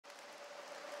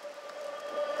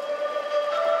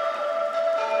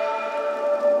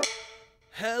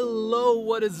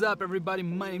What is up, everybody?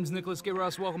 My name is Nicholas K.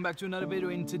 Ross. Welcome back to another video,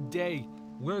 and today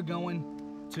we're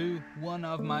going to one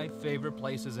of my favorite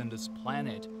places in this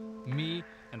planet. Me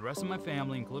and the rest of my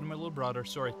family, including my little brother.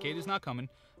 Sorry, Katie's not coming,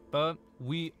 but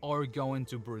we are going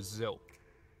to Brazil.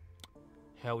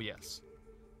 Hell yes.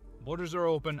 Borders are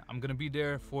open. I'm gonna be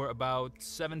there for about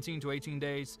 17 to 18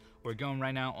 days. We're going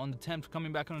right now on the 10th,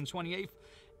 coming back on the 28th,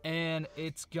 and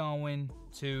it's going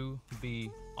to be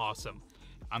awesome.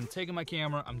 I'm taking my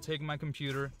camera, I'm taking my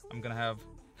computer. I'm gonna have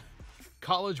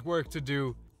college work to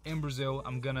do in Brazil.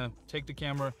 I'm gonna take the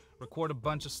camera, record a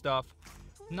bunch of stuff.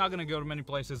 I'm not gonna go to many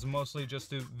places, mostly just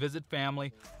to visit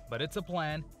family, but it's a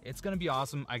plan. It's gonna be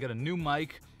awesome. I got a new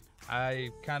mic.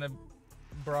 I kind of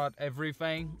brought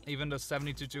everything, even the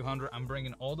 70-200. I'm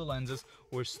bringing all the lenses.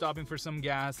 We're stopping for some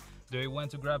gas. They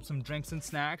went to grab some drinks and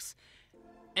snacks,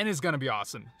 and it's gonna be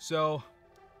awesome. So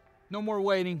no more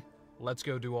waiting. Let's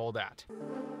go do all that.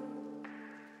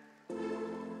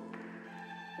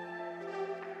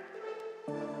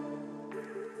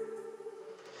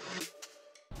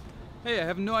 Hey, I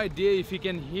have no idea if you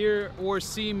can hear or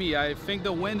see me. I think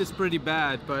the wind is pretty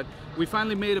bad, but we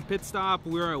finally made a pit stop.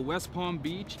 We're at West Palm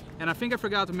Beach, and I think I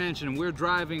forgot to mention, we're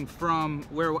driving from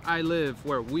where I live,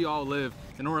 where we all live,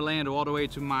 in Orlando, all the way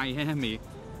to Miami,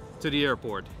 to the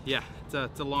airport. Yeah,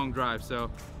 it's a long drive, so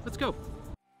let's go.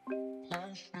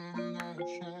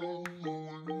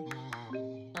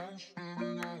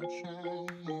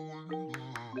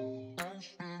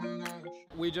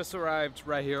 We just arrived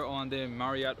right here on the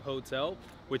Marriott Hotel,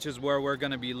 which is where we're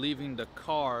gonna be leaving the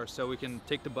car so we can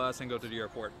take the bus and go to the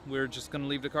airport. We're just gonna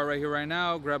leave the car right here right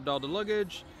now, grabbed all the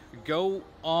luggage, go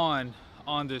on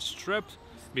this trip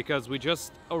because we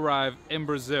just arrived in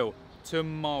Brazil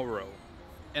tomorrow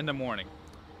in the morning.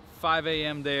 5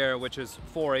 a.m. there, which is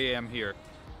 4 a.m. here.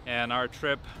 And our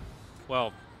trip,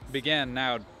 well, began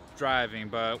now driving,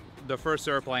 but the first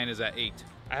airplane is at 8.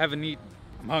 I haven't eaten,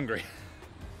 I'm hungry.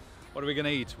 What are we gonna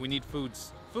eat? We need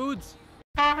foods. Foods!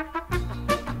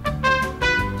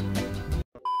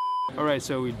 Alright,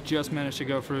 so we just managed to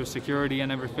go through security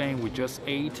and everything. We just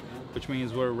ate, which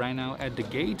means we're right now at the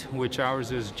gate, which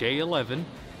ours is J11,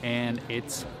 and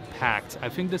it's packed. I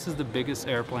think this is the biggest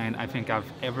airplane I think I've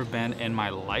ever been in my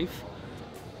life.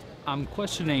 I'm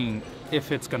questioning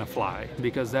if it's gonna fly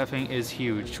because that thing is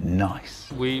huge.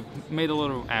 Nice. We made a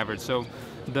little average. So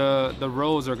the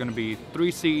rows are gonna be 3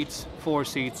 seats, 4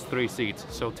 seats, 3 seats.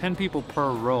 So 10 people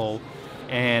per row,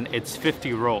 and it's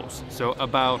 50 rows. So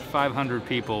about 500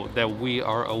 people that we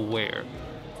are aware.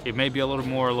 It may be a little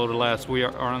more, a little less. We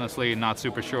are honestly not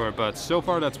super sure, but so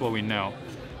far that's what we know,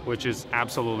 which is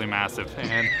absolutely massive.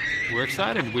 And we're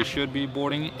excited. We should be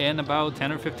boarding in about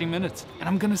 10 or 15 minutes. And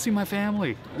I'm gonna see my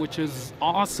family, which is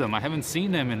awesome. I haven't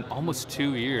seen them in almost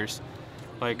 2 years.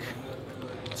 Like,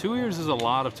 2 years is a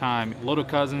lot of time. Little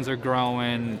cousins are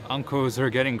growing, uncles are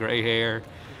getting gray hair.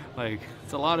 Like,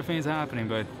 it's a lot of things happening,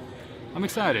 but I'm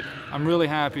excited. I'm really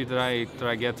happy that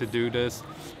I get to do this.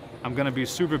 I'm gonna be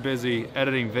super busy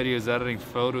editing videos, editing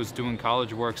photos, doing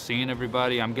college work, seeing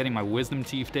everybody. I'm getting my wisdom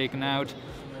teeth taken out,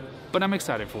 but I'm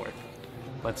excited for it.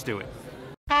 Let's do it.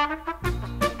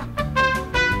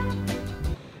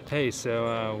 Hey,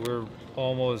 so we're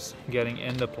almost getting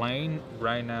in the plane.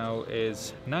 Right now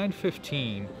is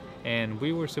 9:15, and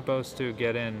we were supposed to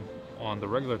get in on the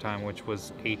regular time, which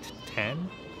was 8:10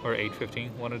 or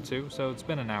 8:15, one of the two, so it's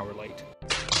been an hour late.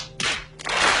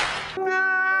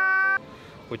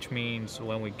 Which means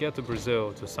when we get to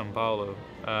Brazil, to São Paulo,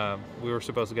 we were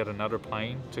supposed to get another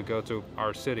plane to go to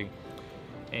our city,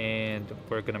 and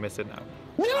we're gonna miss it now.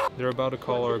 They're about to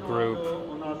call our group,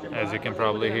 as you can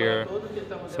probably hear.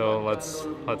 So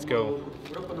let's go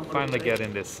finally get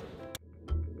in this.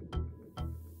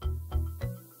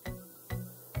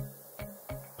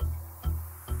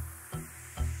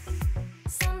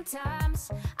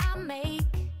 Sometimes I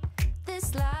make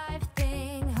this life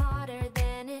thing harder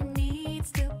than it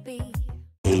needs to be.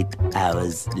 8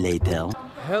 hours later.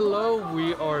 Hello,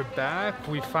 we are back.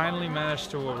 We finally managed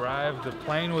to arrive. The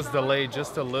plane was delayed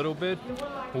just a little bit.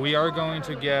 We are going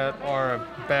to get our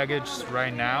baggage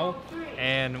right now,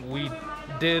 and we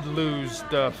did lose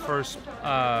the first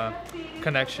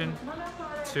connection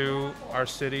to our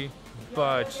city,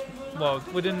 but well,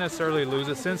 we didn't necessarily lose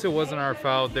it. Since it wasn't our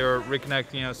fault, they were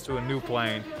reconnecting us to a new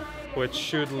plane, which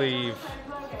should leave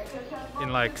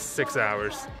in like 6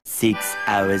 hours. 6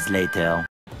 hours later.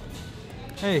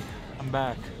 Hey, I'm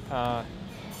back.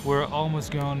 We're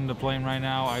almost going on the plane right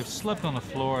now. I've slept on the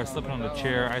floor, I slept on the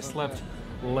chair, I slept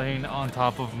laying on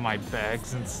top of my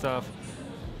bags and stuff.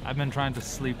 I've been trying to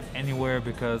sleep anywhere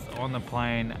because on the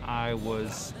plane I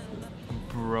was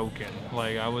broken.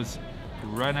 Like, I was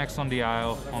right next on the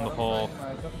aisle on the hall,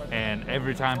 and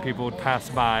every time people would pass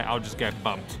by, I'll just get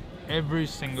bumped every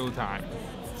single time.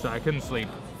 So I couldn't sleep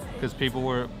because people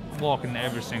were walking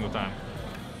every single time.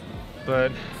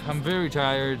 But I'm very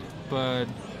tired, but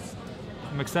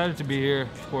I'm excited to be here.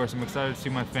 Of course, I'm excited to see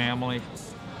my family.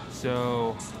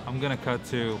 So I'm gonna cut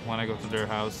to when I go to their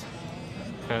house,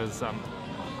 because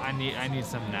I need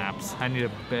some naps. I need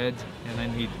a bed, and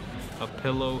I need a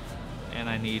pillow, and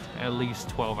I need at least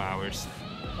 12 hours.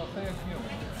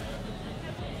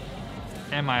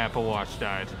 And my Apple Watch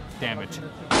died. Damn it.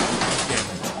 Damn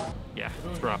it. Yeah,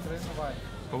 it's rough.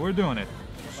 But we're doing it.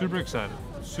 Super excited.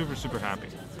 Super, super happy.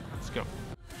 Let's go.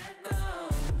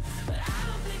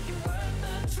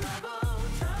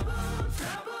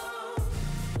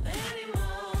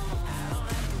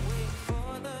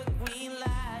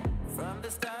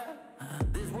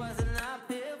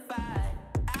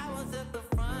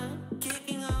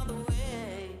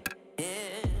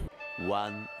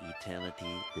 One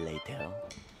eternity later.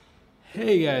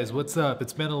 Hey guys, what's up?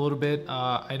 It's been a little bit.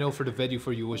 I know for the video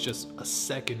for you was just a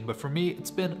second, but for me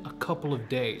it's been a couple of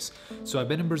days. So I've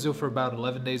been in Brazil for about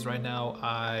 11 days right now.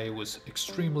 I was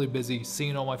extremely busy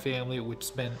seeing all my family, which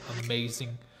has been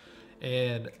amazing.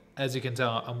 And as you can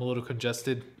tell, I'm a little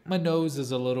congested. My nose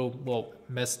is a little, well,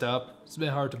 messed up. It's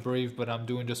been hard to breathe, but I'm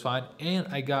doing just fine. And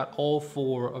I got all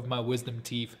 4 of my wisdom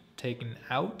teeth taken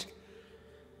out.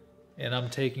 And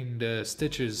I'm taking the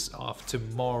stitches off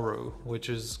tomorrow, which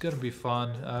is gonna be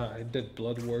fun. I did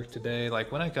blood work today.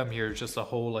 Like when I come here, it's just a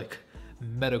whole like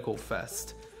medical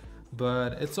fest.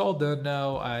 But it's all done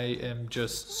now. I am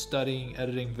just studying,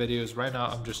 editing videos. Right now,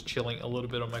 I'm just chilling a little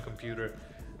bit on my computer,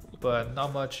 but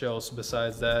not much else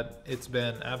besides that. It's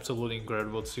been absolutely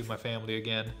incredible to see my family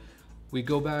again. We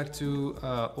go back to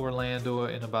Orlando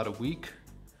in about a week.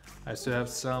 I still have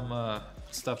some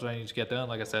stuff that I need to get done.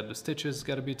 Like I said, the stitches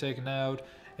got to be taken out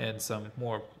and some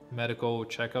more medical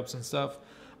checkups and stuff.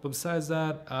 But besides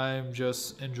that, I'm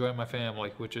just enjoying my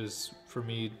family, which is for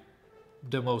me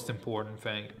the most important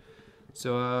thing.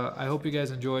 So I hope you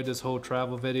guys enjoyed this whole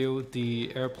travel video.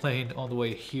 The airplane on the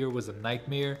way here was a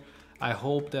nightmare. I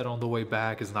hope that on the way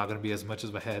back is not going to be as much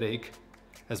of a headache,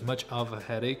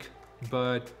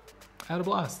 but I had a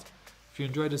blast. If you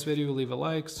enjoyed this video, leave a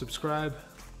like, subscribe,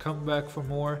 come back for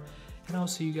more, and I'll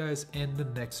see you guys in the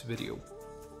next video.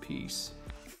 Peace.